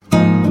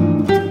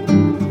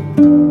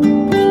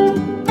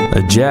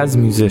A jazz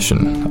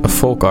musician, a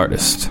folk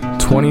artist,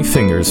 20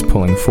 fingers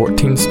pulling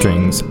 14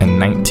 strings and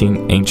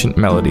 19 ancient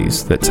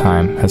melodies that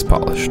time has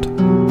polished.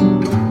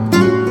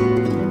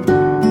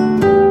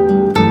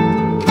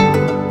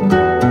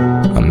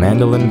 A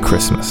Mandolin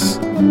Christmas.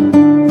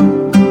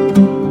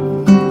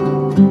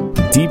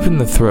 Deep in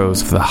the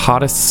throes of the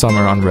hottest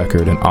summer on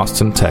record in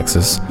Austin,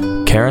 Texas,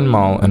 Karen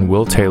Mull and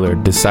Will Taylor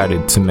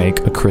decided to make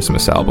a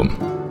Christmas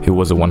album. It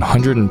was a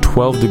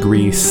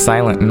 112-degree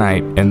silent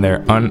night in their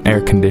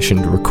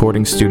unair-conditioned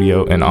recording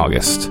studio in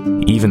August.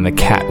 Even the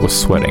cat was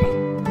sweating.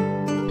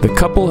 The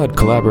couple had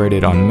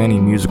collaborated on many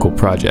musical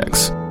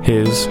projects,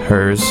 his,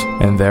 hers,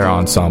 and their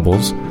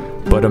ensembles,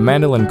 but A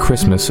Mandolin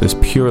Christmas is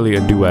purely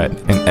a duet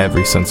in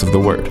every sense of the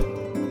word.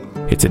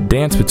 It's a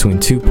dance between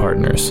two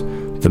partners,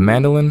 the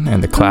mandolin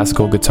and the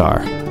classical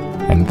guitar,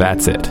 and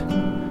that's it.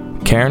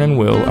 Karen and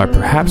Will are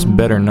perhaps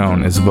better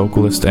known as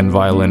vocalist and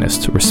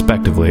violinist,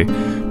 respectively,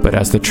 but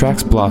as the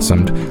tracks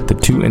blossomed, the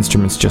two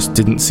instruments just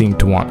didn't seem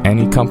to want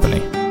any company.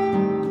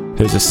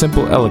 There's a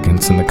simple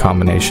elegance in the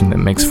combination that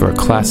makes for a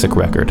classic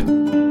record.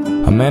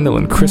 A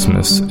Mandolin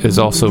Christmas is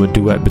also a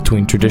duet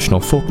between traditional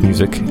folk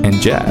music and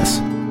jazz.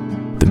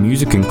 The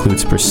music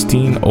includes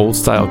pristine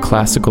old-style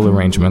classical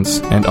arrangements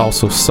and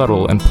also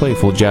subtle and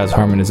playful jazz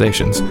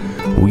harmonizations,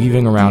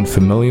 weaving around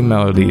familiar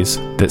melodies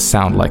that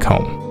sound like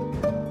home.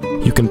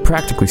 You can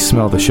practically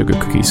smell the sugar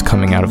cookies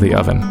coming out of the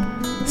oven,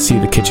 see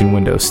the kitchen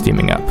windows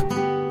steaming up.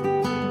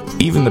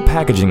 Even the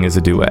packaging is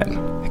a duet.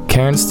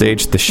 Karen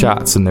staged the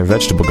shots in their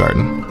vegetable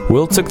garden.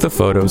 Will took the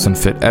photos and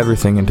fit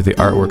everything into the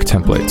artwork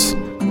templates.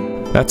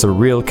 That's a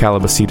real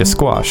Calabasita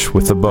squash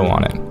with a bow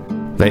on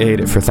it. They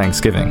ate it for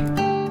Thanksgiving.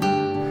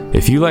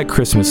 If you like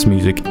Christmas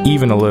music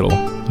even a little,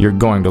 you're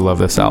going to love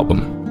this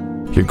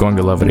album. You're going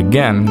to love it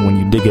again when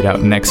you dig it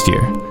out next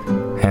year.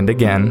 And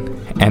again,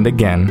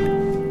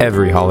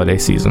 every holiday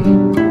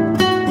season.